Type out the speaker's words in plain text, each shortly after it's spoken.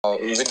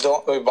we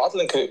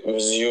battling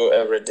with you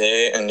every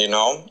day, and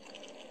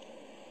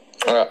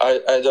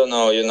I don't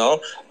know,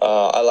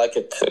 I like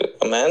it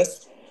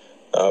immense,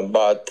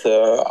 but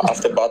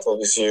after battle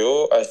with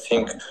you, I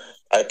think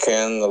I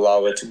can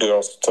love it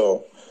girls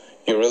too.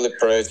 You're really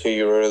pretty,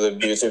 you're really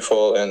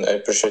beautiful, and I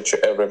appreciate you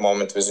every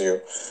moment with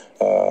you.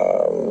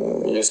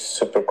 You're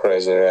super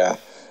crazy, yeah.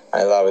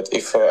 I love it.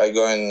 If I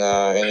go in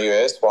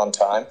US one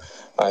time,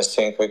 I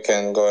think we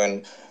can go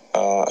in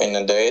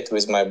a date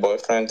with my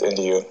boyfriend and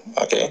you,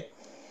 okay?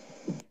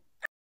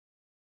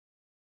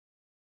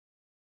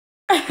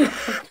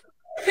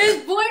 His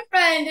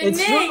boyfriend and It's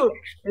Nick. true.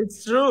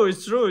 It's true.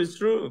 It's true. It's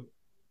true.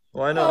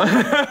 Why not?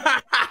 Triple.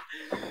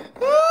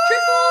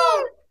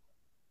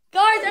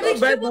 Guys, everything's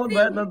triple. Not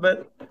bad. Not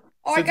bad.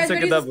 Alright, guys,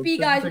 ready to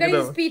speed, guys. Ready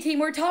to speed, team.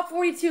 We're top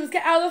 42. Let's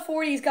get out of the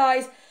 40s,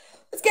 guys.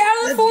 Let's get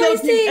out of the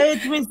 40s, team.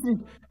 8 win streak.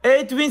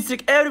 8 win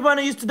streak.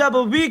 Everyone used to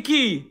double.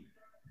 Wiki,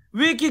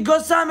 go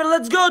Summer.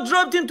 Let's go.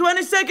 Dropped in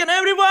 20 seconds.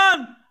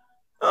 Everyone.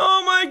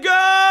 Oh my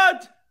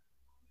God.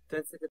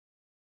 10 seconds.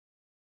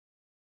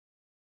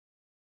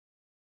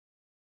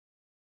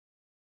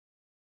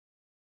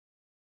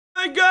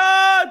 Oh my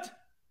God.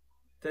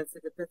 10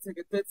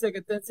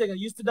 seconds.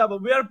 Used to double.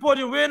 We are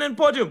podium. We're in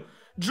podium.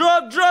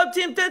 Drop,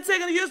 team. 10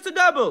 seconds. Used to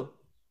double.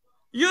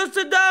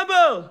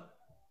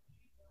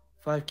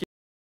 5K.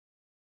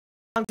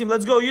 Team,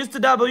 let's go. Used to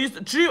double. It's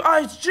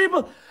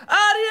triple.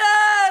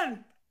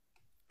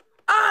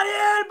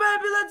 Ariel,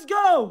 baby, let's go.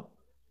 Oh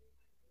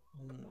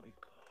my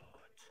God.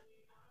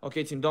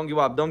 Okay, team, don't give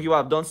up.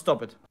 Don't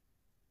stop it.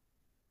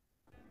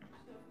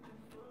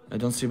 I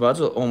don't see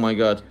battle. Oh my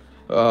God.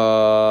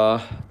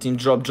 Team,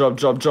 drop.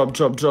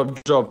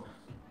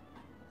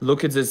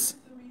 Look at this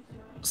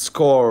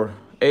score.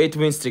 8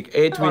 win streak.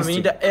 8 win streak.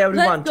 We need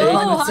everyone.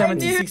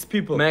 276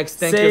 people. Max,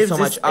 thank you so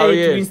much.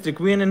 8 win streak.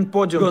 Win in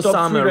podium. Go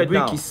Summer, right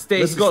Wiki,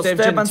 Let's go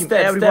step and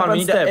step. Everyone, we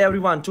need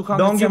everyone.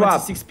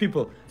 276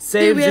 people.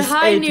 Save this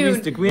 8 win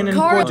streak. Win in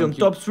podium.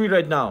 Top 3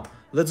 right now.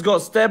 Let's go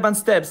step and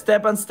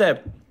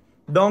step.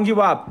 Don't give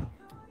up.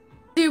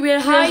 Dude, we're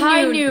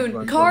high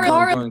noon.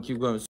 Keep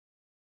going.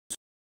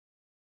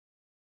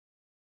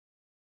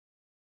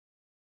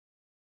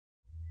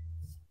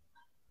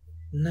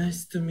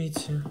 Nice to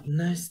meet you.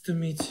 Let's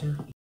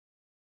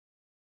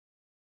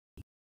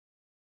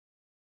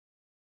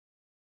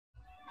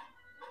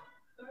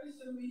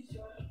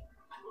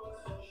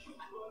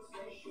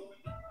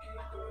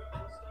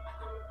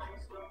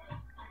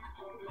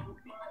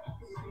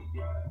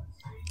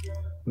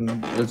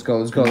go.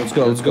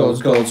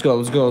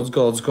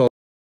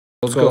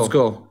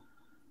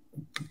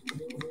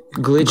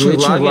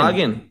 Glitching,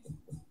 lagging.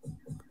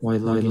 Why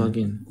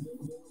lagging?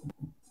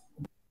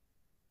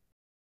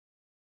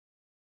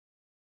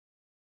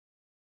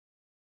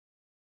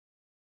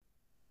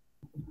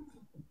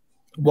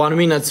 One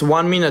minute.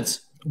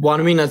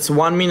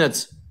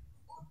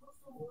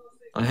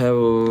 I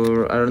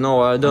don't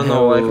know. I don't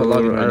know why I can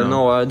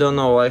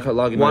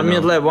log in. 1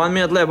 minute left. 1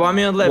 minute left.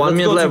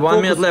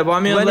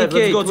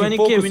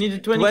 20K. We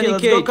need 20K.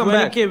 Let's go come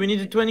back. We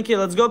need 20K.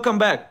 Let's go come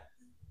back.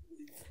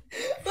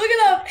 Look it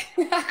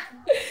up.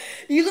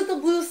 You little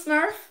blue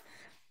smurf.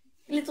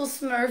 Little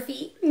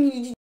smurfy.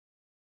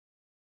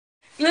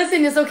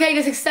 Listen, it's okay.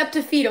 Just accept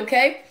defeat,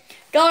 okay?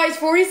 Guys,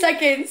 40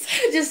 seconds.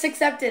 Just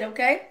accept it,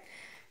 okay?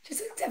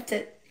 Just accept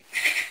it.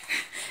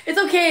 It's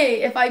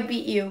okay if I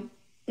beat you.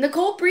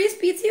 Nicole Breeze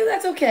beats you,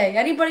 that's okay.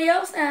 Anybody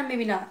else?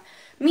 Maybe not.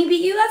 Me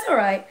beat you, that's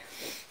alright.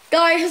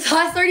 Guys,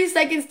 last 30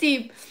 seconds,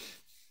 team.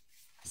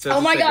 Oh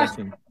my gosh.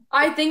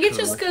 I think it's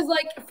just because,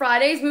 like,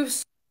 Fridays move.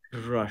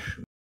 Rush.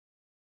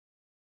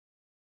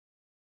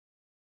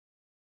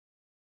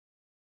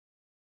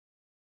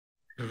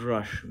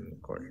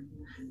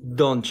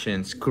 Don't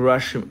chance.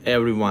 Crush him,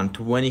 everyone.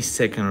 20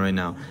 seconds right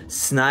now.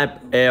 Snipe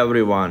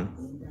everyone.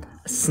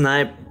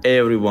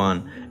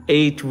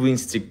 8 win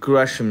streak.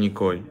 Crush him,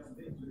 Nicole.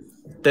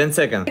 10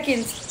 seconds.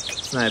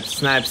 Snipe.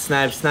 Save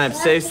snipe. 2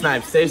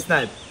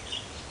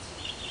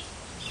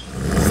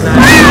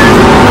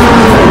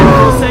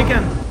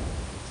 seconds.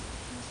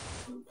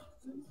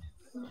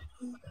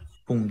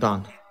 Boom,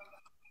 done.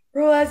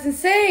 Bro, that's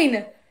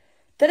insane.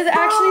 That is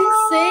actually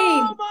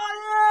insane.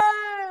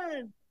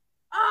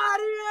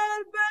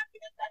 Ariel, baby.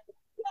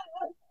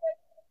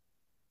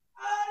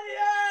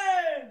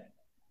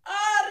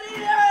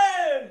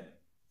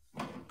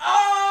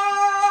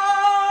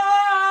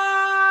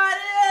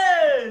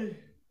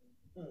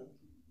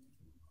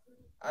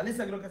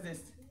 Alisa, creo que es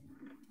este.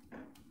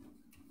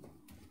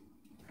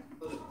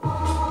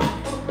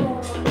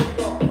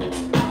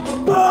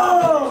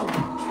 Boom!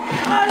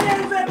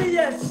 Ariel, baby,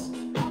 yes!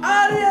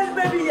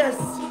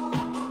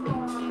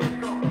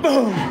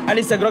 Boom!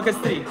 Alisa, creo que es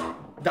 3.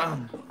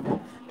 Done.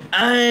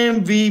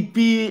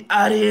 MVP,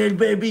 Ariel,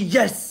 baby,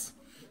 yes!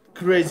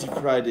 Crazy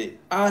Friday.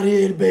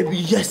 Ariel, baby,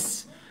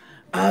 yes!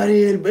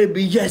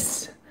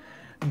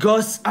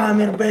 Ghost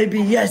Amir,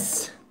 baby,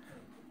 yes!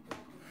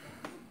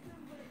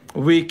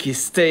 Wiki,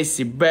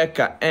 Stacy,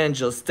 Becca,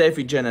 Angel,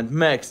 Steffi, Janet,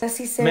 Max,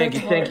 Maggie,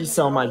 thank you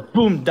so much.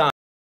 Boom, done.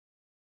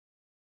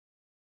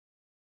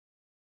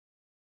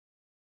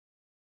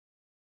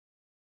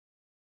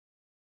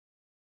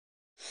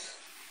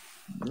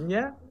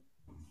 Yeah.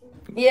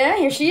 Yeah,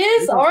 here she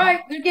is. All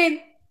right, good game.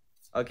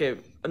 Okay.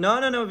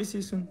 No. We see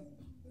you soon.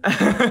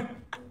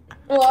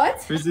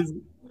 What? We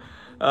see.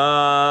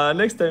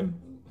 Next time.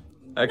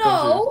 I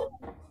come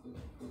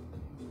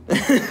to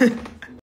you. No.